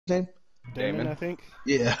name? Damon, I think.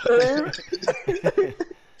 Yeah.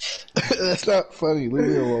 That's not funny. Leave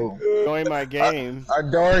me alone. Join my game. Our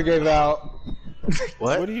door gave out.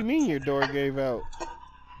 What do you mean your door gave out?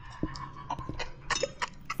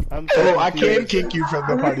 I'm Oh, I confused. can kick you from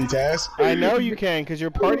the party, Taz. I know you can, cause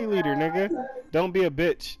you're party leader, nigga. Don't be a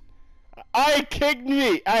bitch. I kicked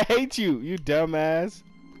me. I hate you, you dumbass.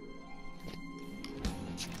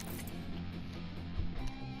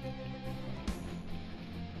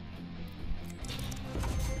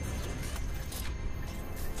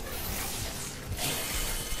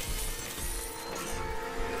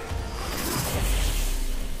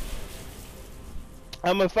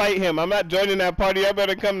 I'm gonna fight him. I'm not joining that party. I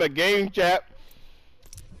better come to game chat.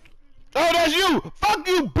 Oh, that's you! Fuck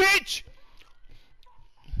you, bitch!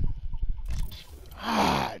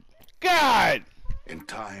 God! In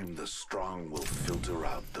time, the strong will filter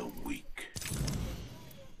out the weak.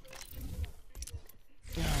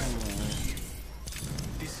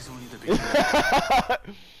 This is only the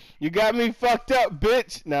beginning. You got me fucked up,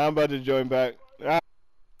 bitch. Now I'm about to join back.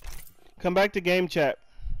 Come back to game chat.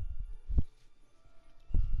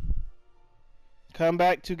 Come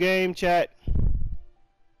back to game chat.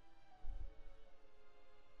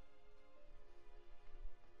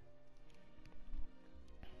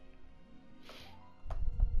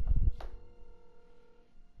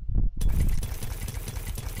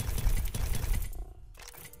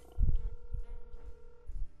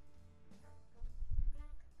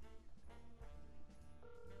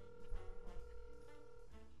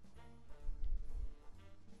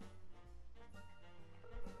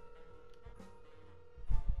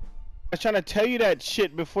 I was trying to tell you that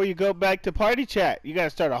shit before you go back to party chat. You gotta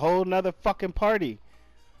start a whole nother fucking party.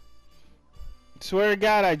 Swear to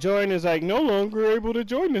God, I joined is like no longer able to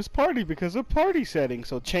join this party because of party settings.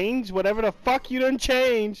 So change whatever the fuck you done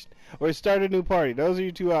changed or start a new party. Those are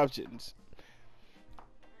your two options.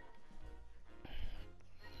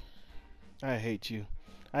 I hate you.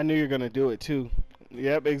 I knew you were gonna do it too.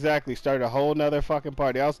 Yep, exactly. Start a whole nother fucking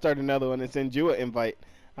party. I'll start another one and send you an invite.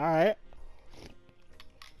 Alright.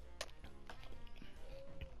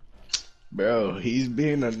 Bro, he's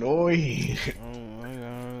being annoying. Oh my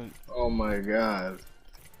God. Oh my God.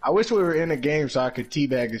 I wish we were in a game so I could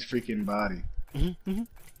teabag his freaking body.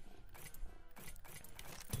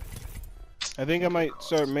 I think I might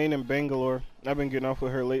start main in Bangalore. I've been getting off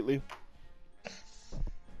with her lately.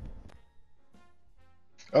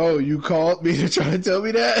 Oh, you called me to try to tell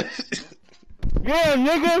me that? Yeah,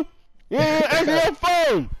 nigga! Yeah, answer your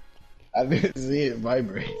phone! I didn't see it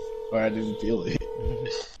vibrate. Or I didn't feel it.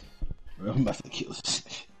 Bro, I'm about to kill this.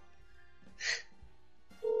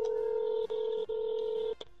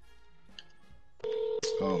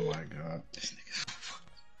 Oh my God. This nigga.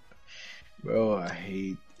 Bro, I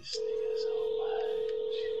hate this nigga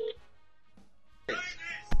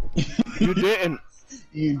so much. You didn't.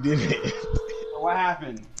 You didn't. What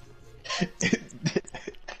happened?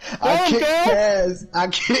 I kicked Tell Taz. I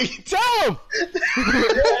kicked. Tell him!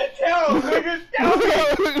 Tell him, nigga.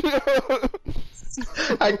 Tell him.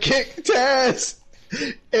 I kicked Taz,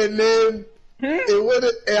 and then it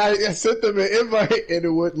wouldn't. And I sent them an invite, and it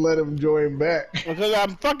wouldn't let him join back. Because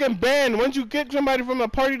I'm fucking banned. Once you kick somebody from a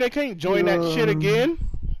party, they can't join that shit again.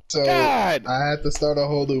 So God. I had to start a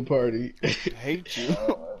whole new party. I hate you.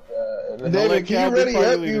 David, can you ready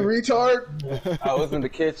up, you retard? I was in the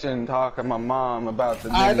kitchen talking to my mom about the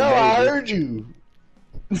new I know, baby. I heard you.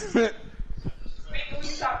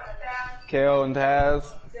 Kale and Taz.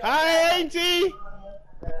 Hi, Auntie!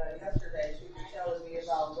 Yesterday, she was telling me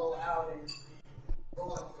about going out and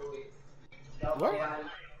going through it. What?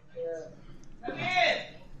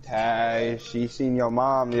 Ty, she seen your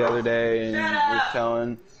mom the other day and was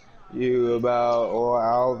telling you about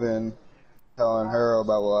Alvin, telling her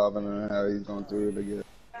about Alvin and how he's going through it again.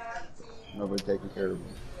 Nobody taking care of him.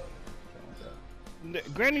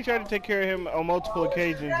 Granny tried to take care of him on multiple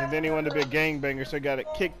occasions, and then he wanted to be a gangbanger, so he got it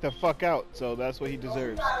kicked the fuck out. So that's what he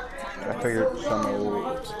deserves. I figured some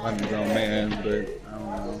old ungrown man, but I don't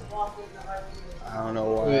know. I don't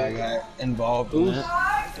know why I got involved in it.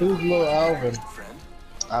 Who's little Alvin?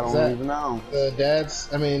 I don't even know.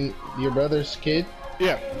 Your brother's kid?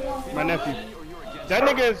 Yeah, my nephew. That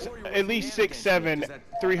nigga's at least 6'7",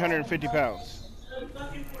 350 pounds.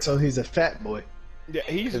 So he's a fat boy. Yeah,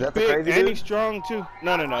 he's Is that the big crazy and dude? he's strong too.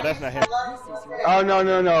 No, that's not him. Oh,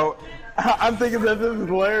 no. I'm thinking that this is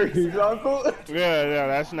Larry's uncle. Yeah,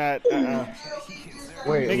 that's not.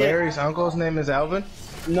 Wait, Nigga. Larry's uncle's name is Alvin?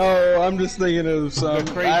 No, I'm just thinking of some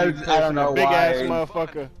The crazy I don't know big why. ass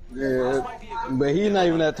motherfucker. Yeah, but he's not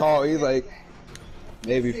even that tall. He's like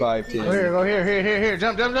maybe 5'10". Go here.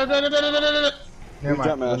 Jump. Never mind.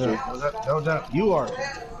 Jump master? Don't jump. You are.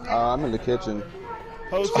 I'm in the kitchen.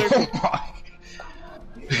 Hold circle.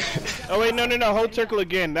 Oh wait, no. Hold circle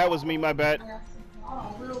again. That was me. My bad.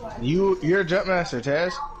 You're a jump master,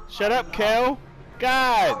 Taz. Shut up, Kel.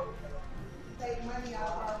 God.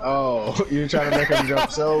 Oh, you're trying to make him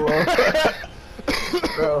jump so low.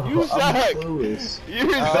 Bro, You suck. clueless.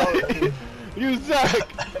 You suck.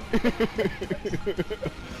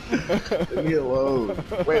 Leave me alone.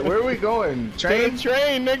 Wait, where are we going? Train,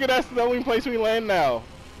 Train? nigga. That's the only place we land now.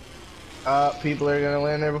 People are gonna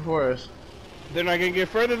land there before us. They're not gonna get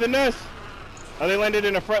further than us. Oh, they landed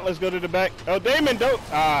in the front. Let's go to the back. Oh, Damon, don't.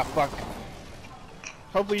 Ah, fuck.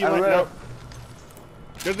 Hopefully you land. Nope.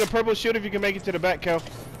 There's a purple shield if you can make it to the back, Kel.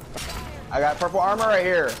 I got purple armor right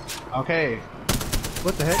here. Okay.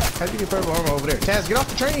 What the heck? How'd you get purple armor over there? Taz, get off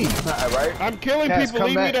the train! Right? I'm killing Taz, people. come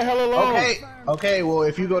Leave back. me the hell alone. Okay, well,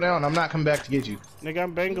 if you go down, I'm not coming back to get you. Nigga,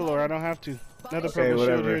 I'm Bangalore. I don't have to. Another Okay, purple shield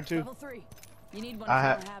whatever. here too. Level 3. You need one if you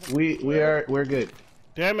don't have it. We're good.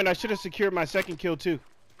 Damn it! I should have secured my second kill too.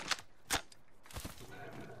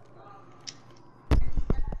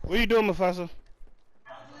 What are you doing, Mufasa?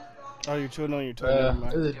 Oh, you're chewing on your toe. Never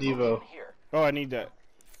mind. This is Devo. Oh, I need that.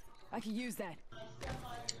 I can use that.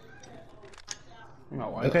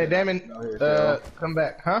 Okay, Damon, come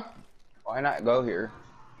back, huh? Why not go here?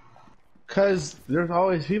 Cause there's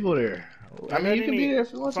always people there. I mean, you can be there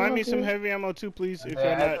if you want. Find me some heavy ammo too, please. If I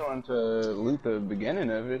you're had not. one to loot the beginning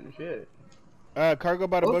of it. Shit. Cargo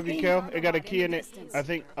bot above you, Kel. It got a key in it. I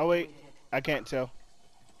think. Oh wait, I can't tell.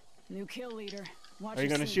 New kill leader. Watch Are you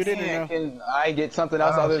your gonna six. shoot it or no? Can I get something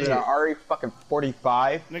else I don't other see than an it. RE fucking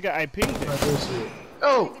 45? Nigga, I pinged it.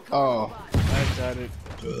 Oh. I got it.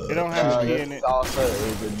 It don't have a key in This it. also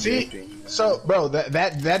is a See, so bro, that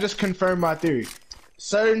just confirmed my theory.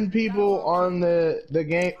 Certain people on the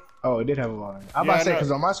game. Oh, it did have a line. I'm Yeah, about I to say know.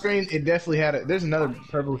 because on my screen it definitely had it. There's another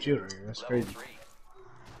purple shield right here. That's crazy.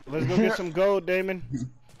 Let's go get some gold, Damon.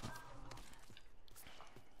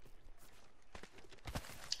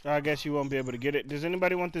 I guess you won't be able to get it. Does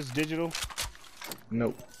anybody want this digital?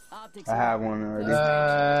 Nope. Optics I have one already.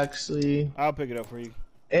 Actually, I'll pick it up for you.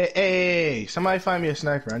 hey, somebody find me a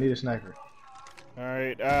sniper. I need a sniper. All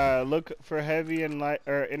right. Look for heavy and light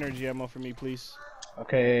or energy ammo for me, please.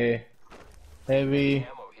 Okay, heavy.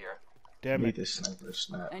 Damn Need it. this sniper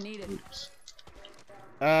snap. I need it. Oops.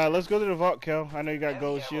 Let's go to the vault, Kel. I know you got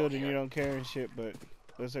gold shield and you don't care and shit, but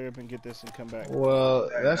let's hurry up and get this and come back. Well,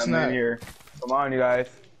 that's I'm not in here. Come on, you guys.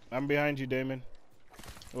 I'm behind you, Damon.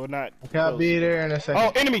 Well, not. Okay, I'll close. be there in a second.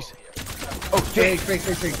 Oh, enemies! Oh, fake.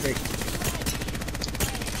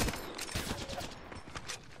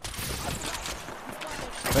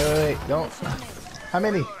 Wait, don't. How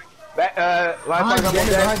many? Last Behind one, you, I'm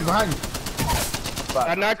dead. behind you. Fuck,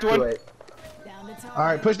 I knocked too one. late. Down the top. All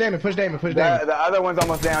right, push Damon. The other one's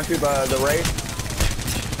almost down too, the race.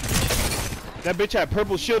 That bitch had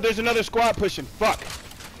purple shield. There's another squad pushing. Fuck.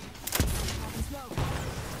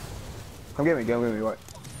 Come get me, what?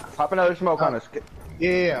 Pop another smoke on us.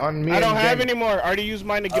 Yeah, on me. I don't and have Damon. any more. I already used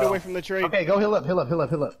mine to get away from the trade. Okay, go heal up.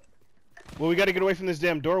 Well, we got to get away from this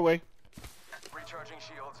damn doorway. Recharging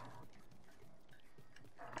shields.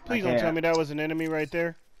 Please don't can't. tell me that was an enemy right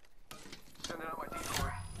there. Sending out my decoy.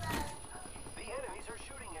 The enemies are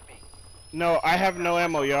shooting at me. No, I have no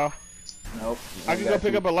ammo, y'all. Nope. I can go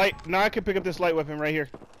pick up a light. No, I can pick up this light weapon right here.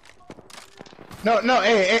 No,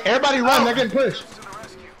 hey, everybody run. They're getting pushed. To the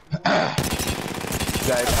rescue.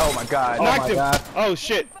 Guys, oh my god. Oh Knocked my him. God. Oh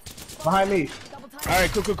shit. Behind me. Double time. All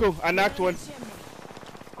right, cool. I knocked one.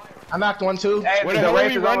 I knocked one too. Hey, Where the the hell are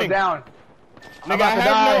race we is almost running? down. Nigga, about I to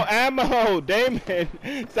have no ammo. Damon,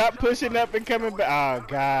 stop pushing up and coming back. Oh Oh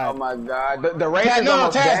god. my god. The race Taz, is no,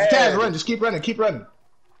 almost Taz, dead. run. Just keep running.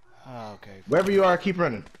 Oh, okay. Wherever you are, keep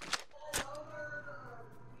running.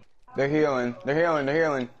 They're healing. All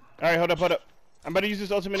right, hold up. I'm about to use this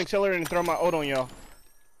ultimate accelerator and throw my ult on y'all.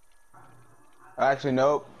 Actually,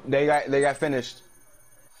 nope. They got finished.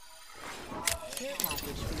 Care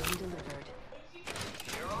package being delivered.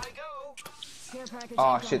 Here I go. Care package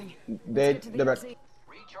Oh shit. incoming. They Get to the they're back. LZ.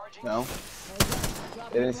 Recharging. No,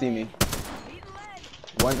 Drop they didn't see me. Lead leg.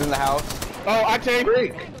 One's in the house. Oh, Octane.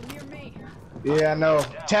 Freak. Near me. Yeah, I know.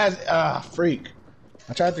 Taz, freak.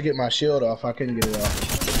 I tried to get my shield off. I couldn't get it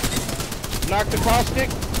off. Knock the caustic.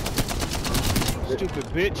 Stupid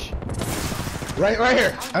bitch. Right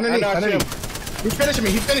here. Underneath. I knocked him. He's finishing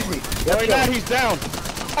me. No, he's not. He's down.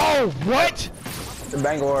 Oh, what? In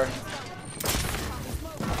Bangalore.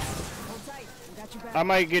 Hold tight. We got your back. I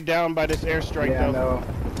might get down by this airstrike Yeah, I though. know.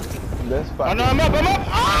 This Oh fucking no, I'm up.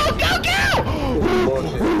 Oh, go!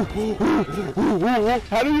 bullshit.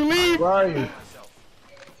 How do you leave? Where are you?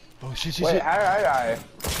 Oh shit, shit, Wait, shit. how did I die?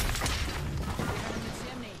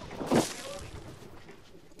 Chimney.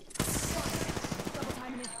 Double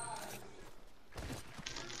timing it.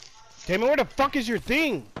 Damon, where the fuck is your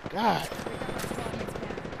thing? God.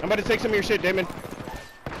 I'm about to take some of your shit, Damon.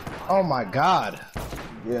 Oh my god.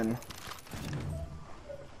 Again.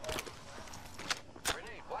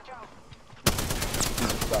 Grenade, watch out.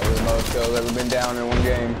 Probably the most kills ever been down in one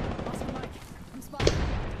game. Lost the mic. I'm spotted.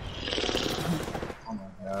 Oh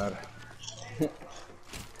my god.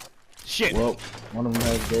 Shit. Well, one of them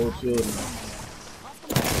has gold shield now.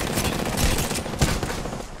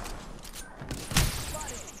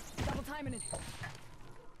 Spotted. Double timing it.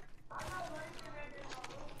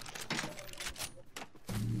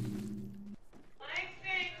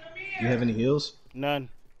 You have any heals? None.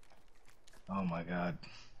 Oh my god.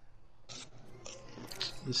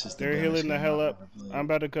 This is They're dumbest healing the game hell I've up. ever played. I'm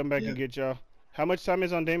about to come back Yeah. and get y'all. How much time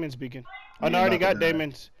is on Damon's beacon? Oh, Yeah, no, I already about got to die.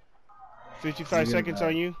 Damon's. 55 You're gonna seconds die.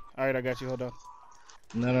 on you. Alright, I got you. Hold on.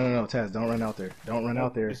 No, Taz, don't run out there. Don't run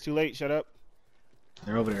out there. It's too late. Shut up.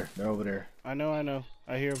 They're over there. They're over there. I know.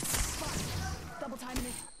 I hear him. Double timing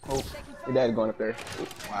it. Oh, your dad's going up there.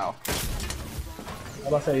 Wow. I'm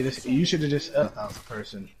about to say this. You should have just that was a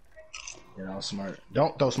person. You know, smart.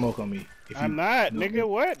 Don't throw smoke on me. If I'm you- not, no, nigga.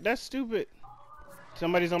 What? That's stupid.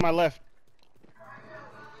 Somebody's on my left.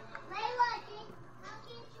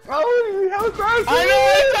 Oh, how close! I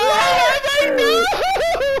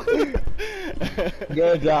know.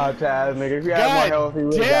 Good job, Taz, nigga. If you had more health, you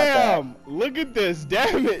God would have got damn! Look at this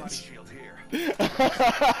damage. Shield here.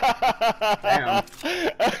 Damn.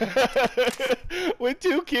 With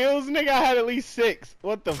 2 kills, nigga, I had at least 6.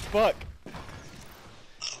 What the fuck?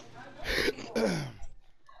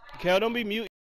 Kel, don't be mute.